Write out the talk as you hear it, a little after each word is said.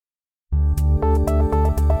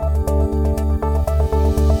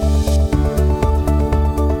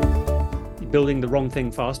building the wrong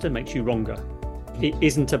thing faster makes you wronger. It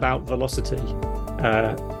isn't about velocity.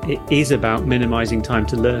 It is about minimizing time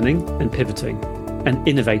to learning and pivoting and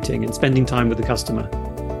innovating and spending time with the customer.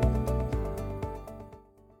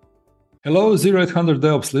 Hello, 0800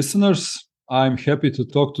 DevOps listeners. I'm happy to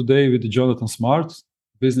talk today with Jonathan Smart,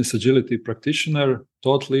 business agility practitioner,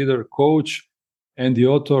 thought leader, coach, and the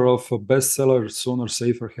author of a bestseller, Sooner,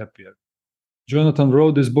 Safer, Happier. Jonathan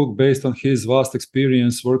wrote this book based on his vast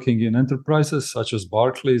experience working in enterprises such as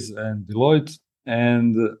Barclays and Deloitte.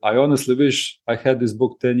 And I honestly wish I had this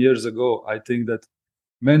book 10 years ago. I think that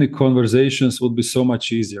many conversations would be so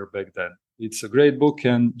much easier back then. It's a great book.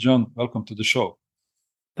 And John, welcome to the show.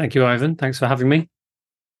 Thank you, Ivan. Thanks for having me.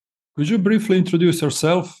 Could you briefly introduce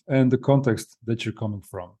yourself and the context that you're coming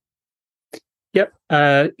from? Yep.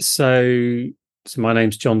 So my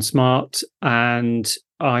name's John Smart, and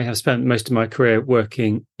I have spent most of my career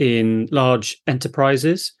working in large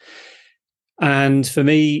enterprises. And for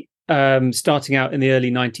me, starting out in the early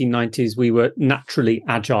 1990s, we were naturally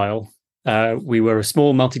agile. We were a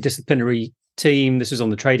small multidisciplinary team. This was on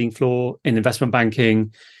the trading floor in investment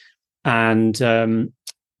banking, and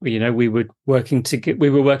we were working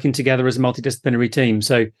together as a multidisciplinary team.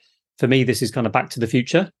 So for me, this is kind of back to the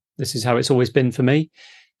future. This is how it's always been for me.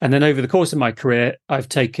 And then over the course of my career, I've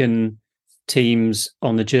taken teams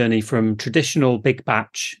on the journey from traditional big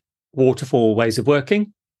batch waterfall ways of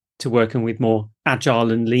working to working with more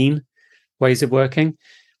agile and lean ways of working.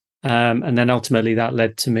 And then ultimately that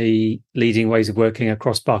led to me leading ways of working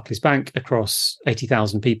across Barclays Bank, across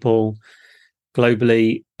 80,000 people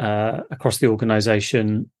globally, across the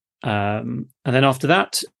organization. And then after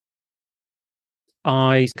that,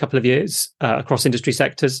 a couple of years across industry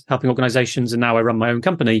sectors, helping organizations. And now I run my own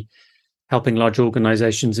company, helping large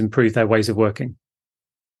organizations improve their ways of working.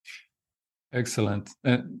 Excellent.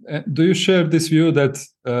 And do you share this view that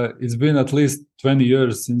it's been at least 20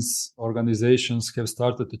 years since organizations have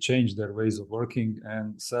started to change their ways of working?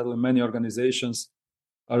 And sadly, many organizations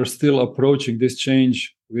are still approaching this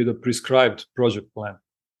change with a prescribed project plan.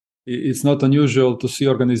 It's not unusual to see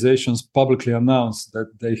organizations publicly announce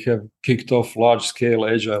that they have kicked off large-scale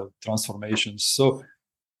agile transformations. So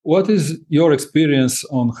what is your experience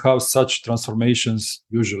on how such transformations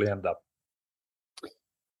usually end up?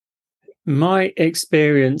 My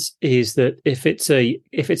experience is that if it's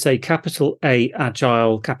a capital A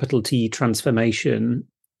agile, capital T transformation,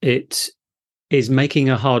 it is making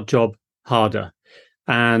a hard job harder,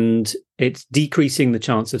 and it's decreasing the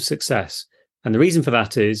chance of success. And the reason for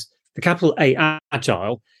that is the capital A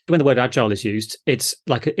agile, when the word agile is used, it's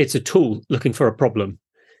a tool looking for a problem.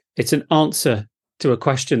 It's an answer to a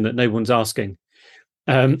question that no one's asking.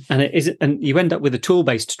 And you end up with a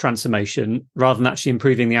tool-based transformation rather than actually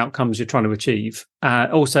improving the outcomes you're trying to achieve.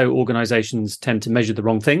 Also, organizations tend to measure the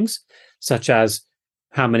wrong things, such as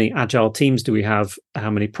how many agile teams do we have,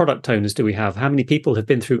 how many product owners do we have, how many people have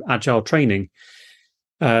been through agile training,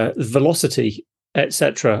 velocity,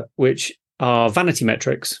 etc., which are vanity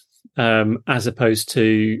metrics, as opposed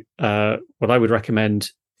to what I would recommend,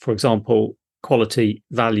 for example, quality,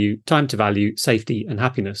 value, time to value, safety, and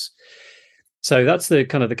happiness. So that's the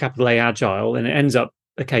kind of the capital A agile, and it ends up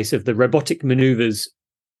a case of the robotic maneuvers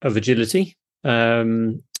of agility,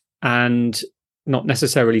 and not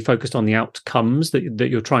necessarily focused on the outcomes that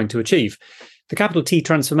you're trying to achieve. The capital T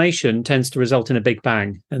transformation tends to result in a big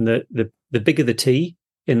bang, and the bigger the T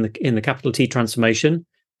in the capital T transformation,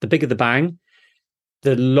 the bigger the bang,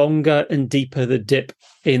 the longer and deeper the dip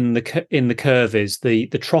in the curve is. The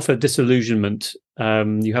trough of disillusionment.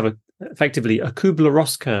 You have effectively a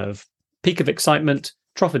Kubler-Ross curve. Peak of excitement,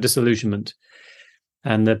 trough of disillusionment.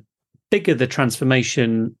 And the bigger the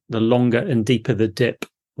transformation, the longer and deeper the dip,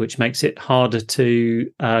 which makes it harder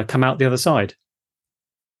to come out the other side.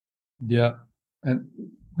 Yeah. And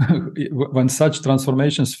when such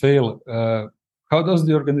transformations fail, how does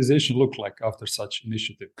the organization look like after such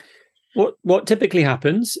initiative? What typically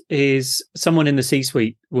happens is someone in the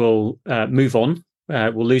C-suite will move on,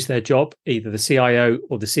 will lose their job, either the CIO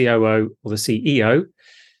or the COO or the CEO.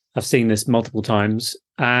 I've seen this multiple times,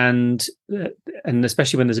 and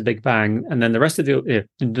especially when there's a big bang, and then the rest of the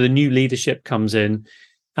new leadership comes in,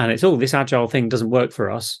 and it's this agile thing doesn't work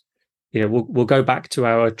for us. We'll go back to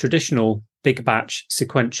our traditional big batch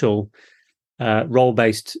sequential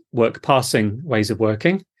role-based work passing ways of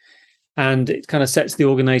working, and it kind of sets the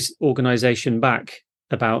organization back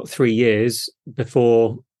about 3 years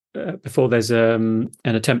before there's an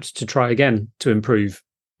attempt to try again to improve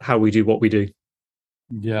how we do what we do.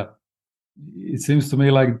 Yeah, it seems to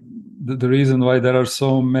me like the reason why there are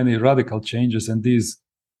so many radical changes and these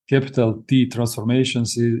capital T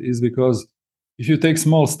transformations is because if you take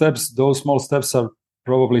small steps, those small steps are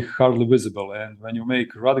probably hardly visible. And when you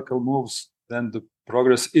make radical moves, then the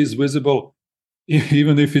progress is visible,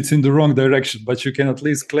 even if it's in the wrong direction. But you can at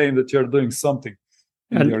least claim that you're doing something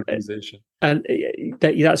in the organization. And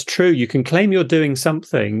that's true. You can claim you're doing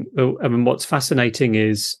something. I mean, what's fascinating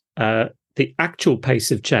is the actual pace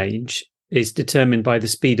of change is determined by the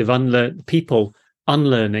speed of people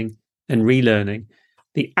unlearning and relearning.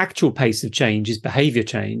 The actual pace of change is behavior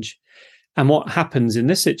change. And what happens in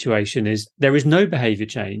this situation is there is no behavior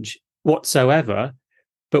change whatsoever,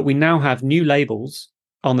 but we now have new labels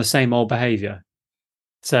on the same old behavior.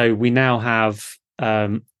 So we now have,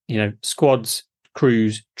 squads,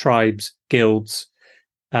 crews, tribes, guilds.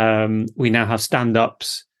 We now have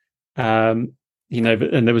stand-ups. And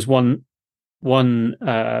there was one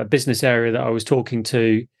business area that I was talking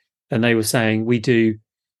to, and they were saying we do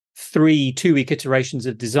 3 2-week iterations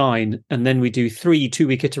of design, and then we do 3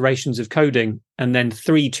 2-week iterations of coding, and then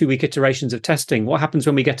 3 2-week iterations of testing. What happens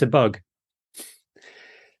when we get a bug?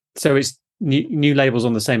 So it's new labels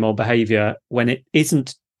on the same old behavior when it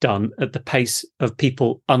isn't done at the pace of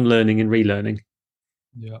people unlearning and relearning.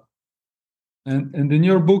 Yeah. And in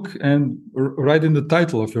your book, and right in the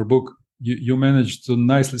title of your book, you managed to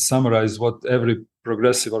nicely summarize what every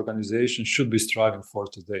progressive organization should be striving for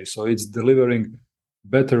today. So it's delivering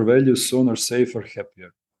better value, sooner, safer,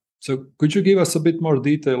 happier. So could you give us a bit more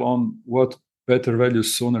detail on what better value,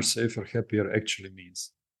 sooner, safer, happier actually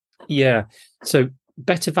means? Yeah. So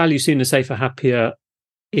better value, sooner, safer, happier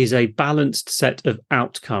is a balanced set of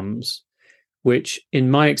outcomes, which in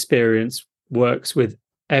my experience works with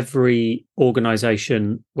every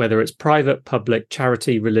organization, whether it's private, public,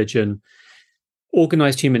 charity, religion,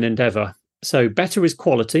 organized human endeavor. So better is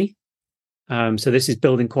quality. So this is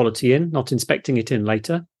building quality in, not inspecting it in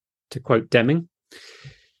later, to quote Deming.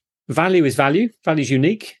 Value is value. Value is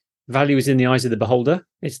unique. Value is in the eyes of the beholder.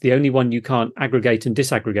 It's the only one you can't aggregate and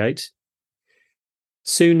disaggregate.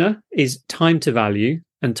 Sooner is time to value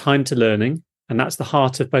and time to learning. And that's the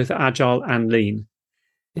heart of both agile and lean.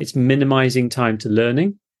 It's minimizing time to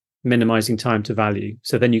learning, minimizing time to value.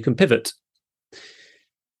 So then you can pivot.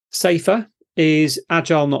 Safer is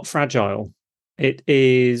agile, not fragile. It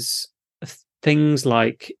is things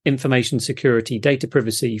like information security, data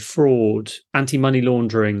privacy, fraud, anti-money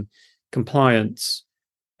laundering, compliance,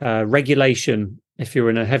 regulation, if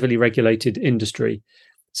you're in a heavily regulated industry.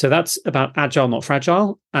 So that's about agile, not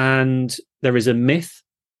fragile. And there is a myth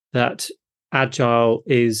that agile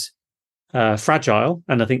is fragile.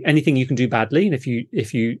 And I think anything you can do badly, and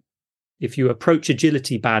if you approach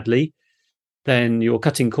agility badly, then you're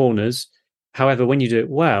cutting corners. However, when you do it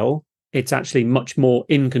well, it's actually much more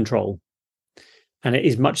in control. And it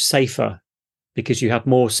is much safer because you have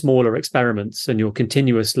more smaller experiments and you're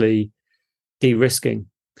continuously de-risking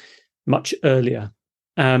much earlier.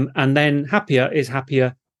 And then happier is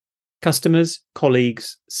happier customers,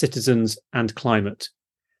 colleagues, citizens, and climate.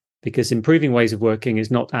 Because improving ways of working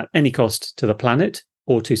is not at any cost to the planet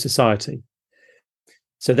or to society.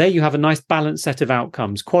 So there you have a nice balanced set of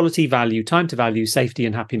outcomes: quality, value, time to value, safety,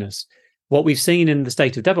 and happiness. What we've seen in the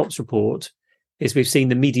State of DevOps report is we've seen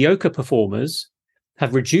the mediocre performers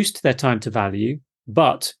have reduced their time to value,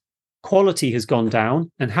 but quality has gone down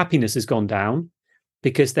and happiness has gone down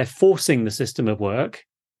because they're forcing the system of work,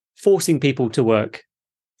 forcing people to work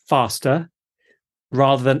faster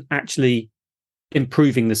rather than actually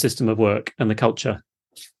improving the system of work and the culture.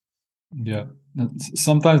 Yeah.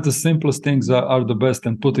 Sometimes the simplest things are the best,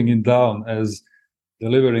 and putting it down as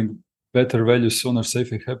delivering better value, sooner,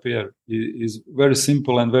 safer, happier is very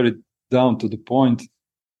simple and very down to the point.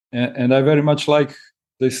 And I very much like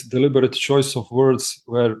this deliberate choice of words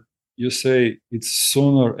where you say it's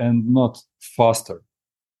sooner and not faster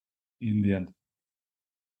in the end.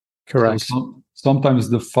 Correct. So sometimes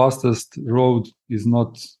the fastest road is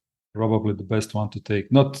not probably the best one to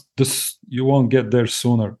take. Not this, you won't get there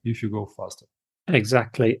sooner if you go faster.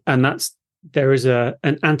 Exactly. And there is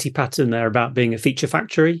an anti-pattern there about being a feature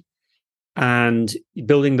factory, and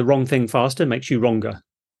building the wrong thing faster makes you wronger.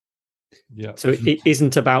 Yeah. So it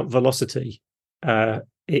isn't about velocity.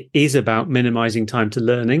 It is about minimizing time to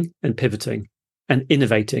learning and pivoting and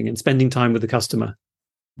innovating and spending time with the customer.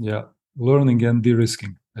 Yeah. Learning and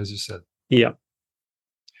de-risking, as you said. Yeah.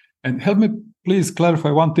 And help me please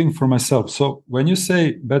clarify one thing for myself. So when you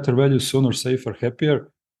say better value, sooner, safer,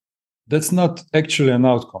 happier, that's not actually an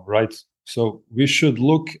outcome, right? So we should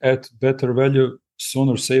look at better value,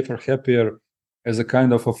 sooner, safer, happier as a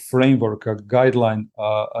kind of a framework, a guideline,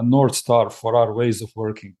 a North Star for our ways of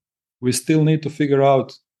working. We still need to figure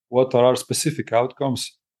out what are our specific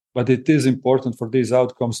outcomes, but it is important for these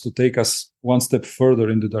outcomes to take us one step further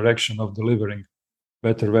in the direction of delivering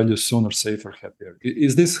better value, sooner, safer, happier.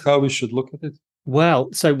 Is this how we should look at it? Well,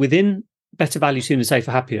 so within better value, sooner,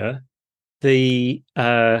 safer, happier, the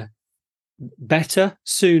better,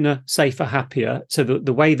 sooner, safer, happier. So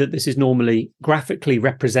the way that this is normally graphically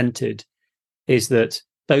represented is that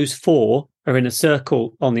those four are in a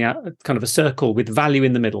circle on the kind of a circle with value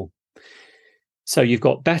in the middle. So you've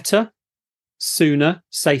got better, sooner,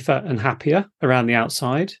 safer, and happier around the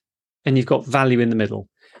outside, and you've got value in the middle.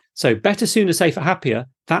 So better, sooner, safer, happier,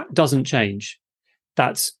 that doesn't change.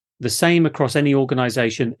 That's the same across any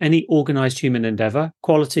organization, any organized human endeavor: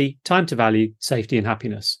 quality, time to value, safety, and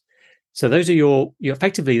happiness. So those are your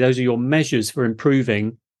effectively, those are your measures for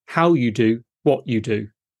improving how you do what you do.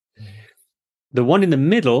 The one in the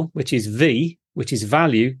middle, which is V, which is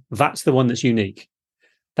value, that's the one that's unique.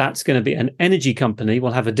 That's going to be an energy company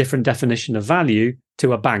will have a different definition of value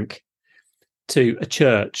to a bank, to a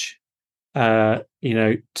church, to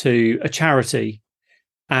a charity,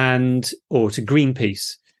 or to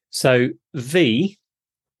Greenpeace. So V,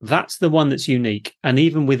 that's the one that's unique. And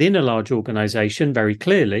even within a large organization, very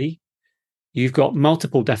clearly, you've got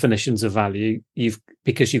multiple definitions of value.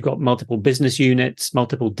 Because you've got multiple business units,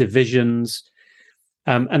 multiple divisions.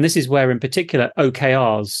 And this is where, in particular,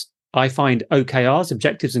 OKRs, I find OKRs,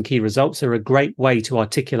 objectives and key results, are a great way to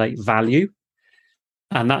articulate value.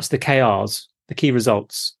 And that's the KRs, the key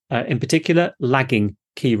results. In particular, lagging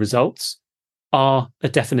key results are a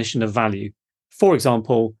definition of value. For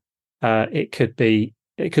example, it could be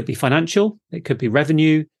financial, it could be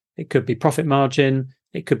revenue, it could be profit margin,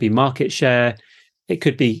 it could be market share, it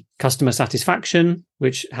could be customer satisfaction,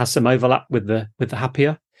 which has some overlap with the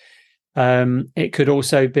happier. It could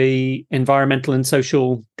also be environmental and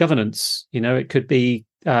social governance. It could be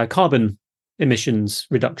carbon emissions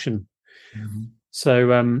reduction. Mm-hmm.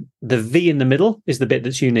 So the V in the middle is the bit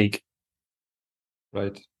that's unique.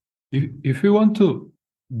 Right. If we want to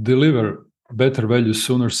deliver better value,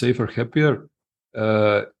 sooner, safer, happier,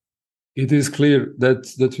 it is clear that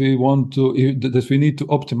we need to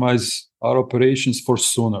optimize our operations for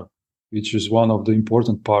sooner, which is one of the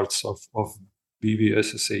important parts of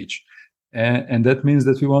BVSSH. And that means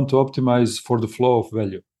that we want to optimize for the flow of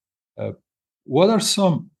value. What are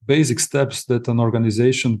some basic steps that an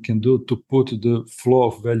organization can do to put the flow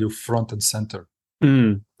of value front and center?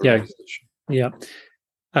 Yeah.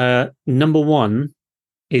 Number one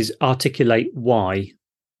is articulate why.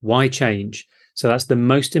 Why change? So that's the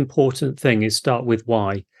most important thing, is start with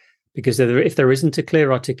why. Because if there isn't a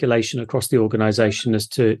clear articulation across the organization as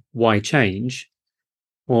to why change,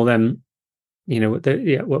 well then,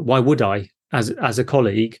 why would I, as a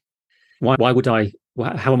colleague, why would I,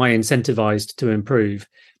 how am I incentivized to improve?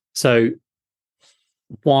 So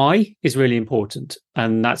why is really important.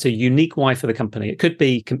 And that's a unique why for the company. It could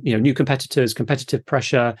be, new competitors, competitive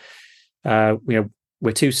pressure.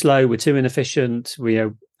 We're too slow, we're too inefficient. We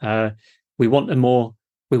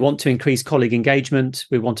want to increase colleague engagement.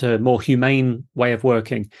 We want a more humane way of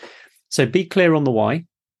working. So be clear on the why.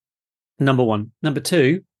 Number one. Number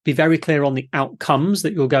two, be very clear on the outcomes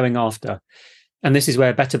that you're going after. And this is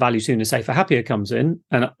where better value, sooner, safer, happier comes in.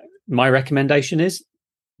 And my recommendation is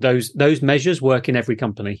those measures work in every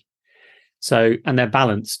company. So, and they're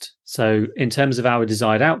balanced. So in terms of our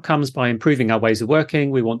desired outcomes, by improving our ways of working,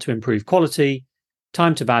 we want to improve quality,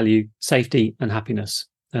 time to value, safety, and happiness.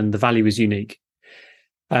 And the value is unique.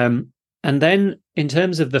 And then in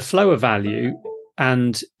terms of the flow of value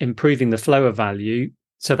and improving the flow of value,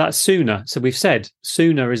 so that's sooner. So we've said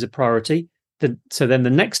sooner is a priority. So then the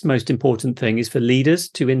next most important thing is for leaders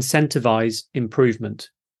to incentivize improvement.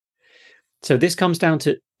 So this comes down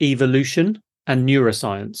to evolution and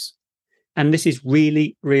neuroscience. And this is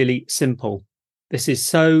really, really simple. This is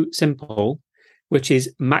so simple, which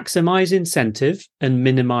is maximize incentive and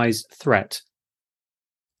minimize threat.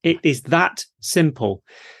 It is that simple.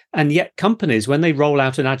 And yet companies, when they roll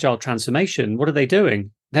out an agile transformation, what are they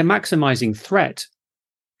doing? They're maximizing threat.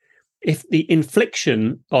 If the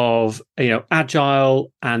infliction of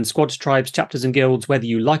agile and squads, tribes, chapters and guilds, whether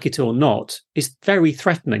you like it or not, is very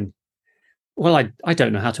threatening. Well, I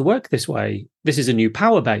don't know how to work this way. This is a new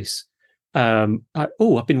power base. I've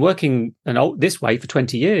been working this way for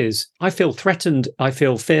 20 years. I feel threatened. I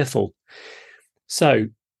feel fearful. So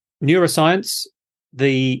neuroscience,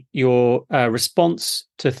 your response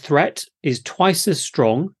to threat is twice as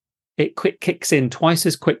strong. It kicks in twice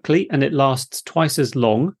as quickly and it lasts twice as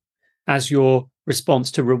long as your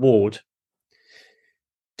response to reward.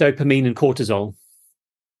 Dopamine and cortisol.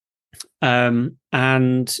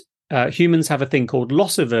 And humans have a thing called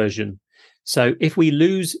loss aversion. So if we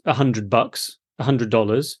lose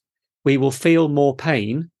 $100, we will feel more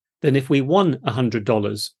pain than if we won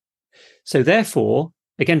 $100. So therefore,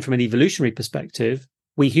 again, from an evolutionary perspective,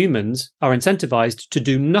 we humans are incentivized to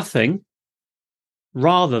do nothing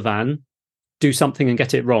rather than do something and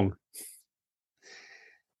get it wrong.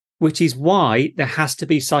 Which is why there has to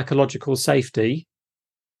be psychological safety,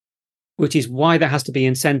 which is why there has to be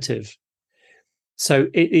incentive. So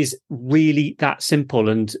it is really that simple,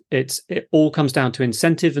 and it all comes down to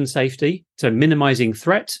incentive and safety. So minimizing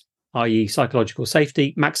threat, i.e. psychological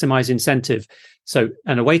safety, maximize incentive. So,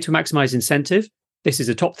 and a way to maximize incentive, this is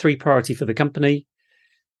a top 3 priority for the company.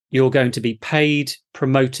 You're going to be paid,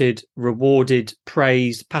 promoted, rewarded,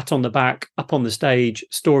 praised, pat on the back, up on the stage,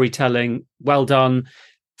 storytelling, well done.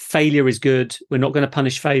 Failure is good. We're not going to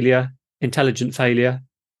punish failure, intelligent failure.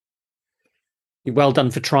 You're well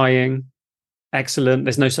done for trying. Excellent.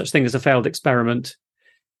 There's no such thing as a failed experiment.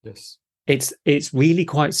 Yes. It's really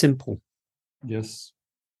quite simple. Yes.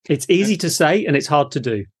 It's easy to say and it's hard to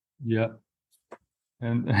do. Yeah.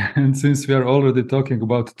 And since we are already talking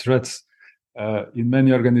about threats, in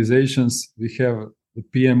many organizations, we have the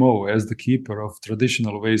PMO as the keeper of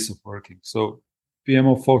traditional ways of working. So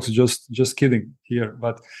PMO folks, just kidding here.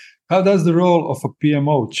 But how does the role of a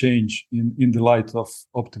PMO change in the light of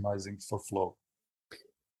optimizing for flow?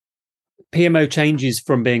 PMO changes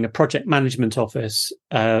from being a project management office,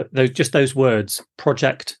 those words,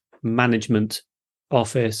 project management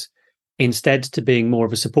office, instead to being more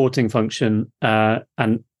of a supporting function.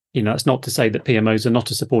 And it's not to say that PMOs are not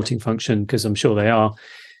a supporting function, because I'm sure they are,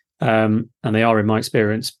 and they are in my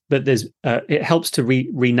experience. But it helps to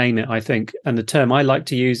rename it, I think. And the term I like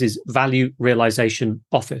to use is value realization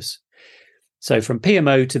office. So from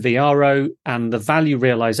PMO to VRO, and the value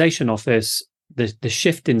realization office, the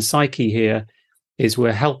shift in psyche here is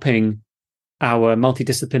we're helping our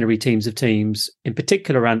multidisciplinary teams of teams, in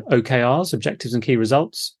particular around OKRs, objectives and key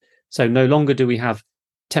results. So no longer do we have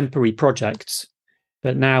temporary projects,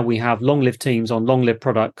 but now we have long-lived teams on long-lived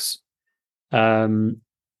products,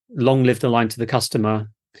 long-lived aligned to the customer,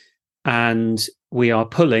 and we are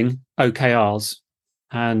pulling OKRs,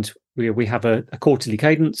 and we have a quarterly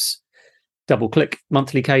cadence, double-click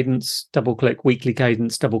monthly cadence, double-click weekly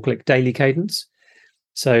cadence, double-click daily cadence.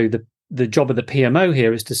 So the job of the PMO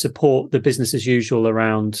here is to support the business as usual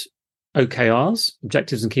around OKRs,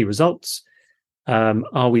 objectives and key results.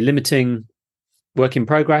 Are we limiting work in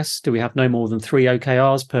progress? Do we have no more than 3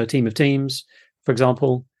 OKRs per team of teams, for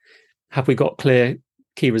example? Have we got clear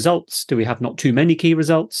key results? Do we have not too many key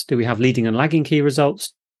results? Do we have leading and lagging key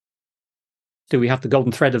results? Do we have the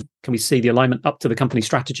golden thread of, can we see the alignment up to the company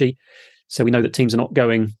strategy, so we know that teams are not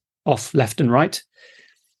going off left and right?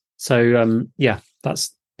 So,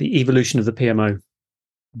 that's the evolution of the PMO.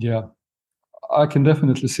 Yeah, I can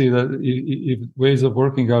definitely see that if ways of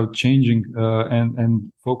working are changing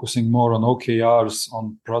and focusing more on OKRs,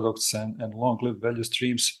 on products and long-lived value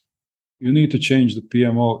streams, you need to change the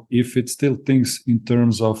PMO if it still thinks in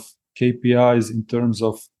terms of KPIs, in terms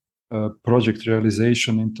of project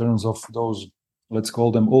realization, in terms of those, let's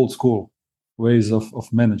call them old school ways of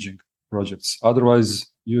managing projects. Otherwise,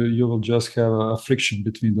 you will just have a friction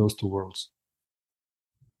between those two worlds.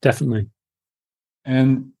 Definitely.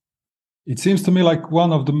 And it seems to me like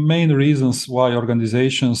one of the main reasons why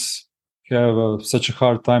organizations have such a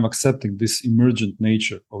hard time accepting this emergent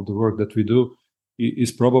nature of the work that we do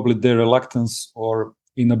is probably their reluctance or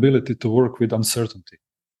inability to work with uncertainty.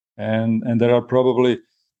 And there are probably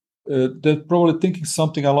they're probably thinking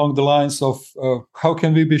something along the lines of how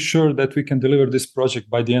can we be sure that we can deliver this project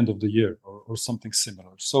by the end of the year, or something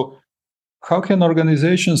similar. So how can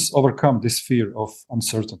organizations overcome this fear of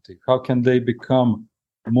uncertainty? How can they become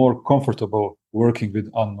more comfortable working with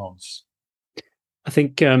unknowns? I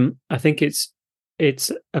think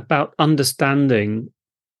it's about understanding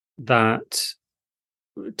that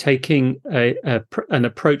taking an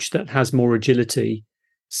approach that has more agility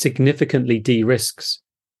significantly de-risks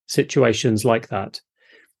situations like that.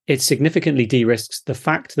 It significantly de-risks the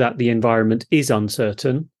fact that the environment is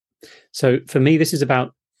uncertain. So for me, this is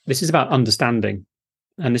about understanding,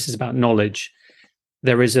 and this is about knowledge.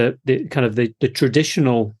 There is the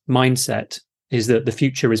traditional mindset is that the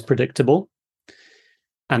future is predictable.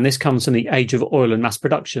 And this comes from the age of oil and mass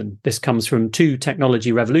production. This comes from 2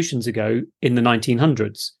 technology revolutions ago in the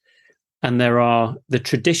 1900s. And the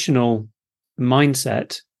traditional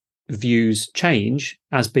mindset views change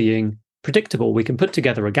as being predictable. We can put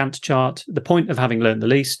together a Gantt chart, the point of having learned the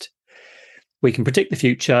least. We can predict the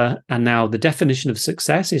future. And now the definition of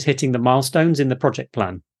success is hitting the milestones in the project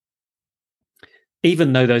plan,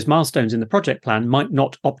 even though those milestones in the project plan might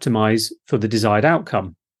not optimize for the desired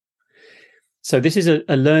outcome. So this is a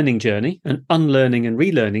learning journey, an unlearning and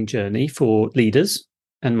relearning journey for leaders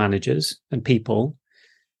and managers and people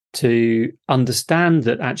to understand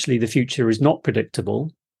that actually the future is not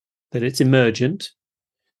predictable, that it's emergent,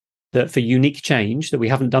 that for unique change that we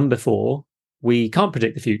haven't done before, we can't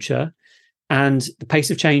predict the future. And the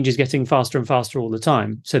pace of change is getting faster and faster all the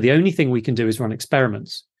time. So the only thing we can do is run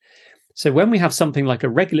experiments. So when we have something like a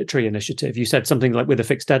regulatory initiative, you said something like with a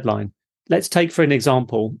fixed deadline. Let's take, for an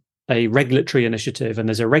example, a regulatory initiative, and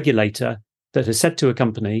there's a regulator that has said to a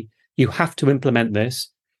company, you have to implement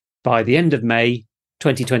this by the end of May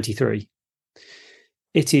 2023.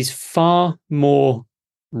 It is far more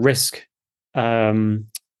far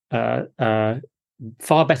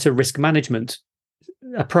better risk management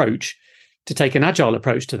approach to take an agile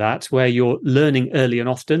approach to that, where you're learning early and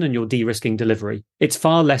often and you're de-risking delivery. It's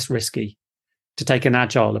far less risky to take an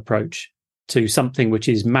agile approach to something which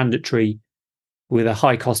is mandatory with a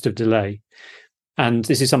high cost of delay. And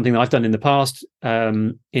this is something that I've done in the past.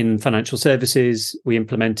 In financial services, we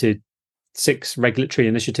implemented 6 regulatory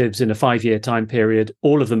initiatives in a 5-year time period,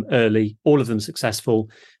 all of them early, all of them successful.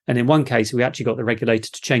 And in one case, we actually got the regulator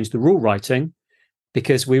to change the rule writing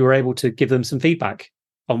because we were able to give them some feedback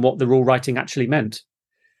on what the rule writing actually meant.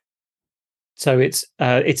 So it's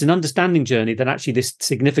an understanding journey that actually this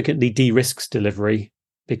significantly de-risks delivery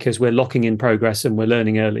because we're locking in progress and we're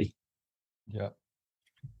learning early. Yeah.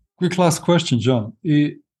 Quick last question, John.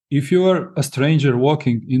 If you are a stranger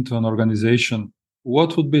walking into an organization,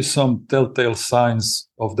 what would be some telltale signs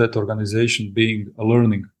of that organization being a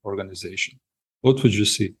learning organization? What would you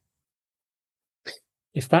see?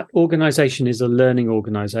 If that organization is a learning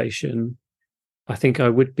organization, I think I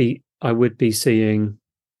would be seeing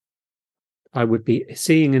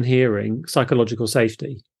and hearing psychological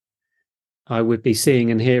safety. I would be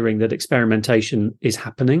seeing and hearing that experimentation is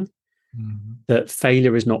happening, that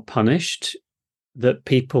failure is not punished, that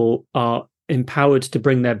people are empowered to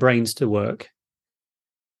bring their brains to work,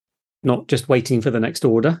 not just waiting for the next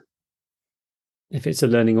order, if it's a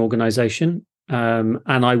learning organization. And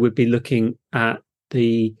I would be looking at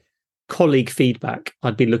the colleague feedback.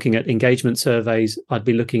 I'd be looking at engagement surveys. I'd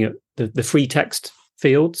be looking at the free text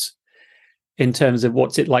fields in terms of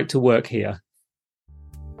what's it like to work here.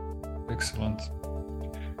 Excellent.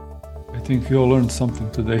 I think we all learned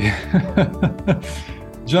something today.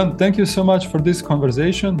 John, thank you so much for this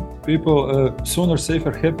conversation. People, Sooner,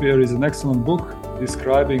 Safer, Happier is an excellent book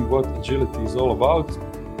describing what agility is all about.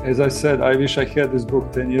 As I said, I wish I had this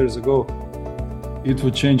book 10 years ago. It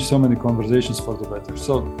would change so many conversations for the better.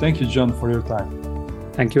 So thank you, John, for your time.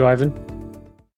 Thank you, Ivan.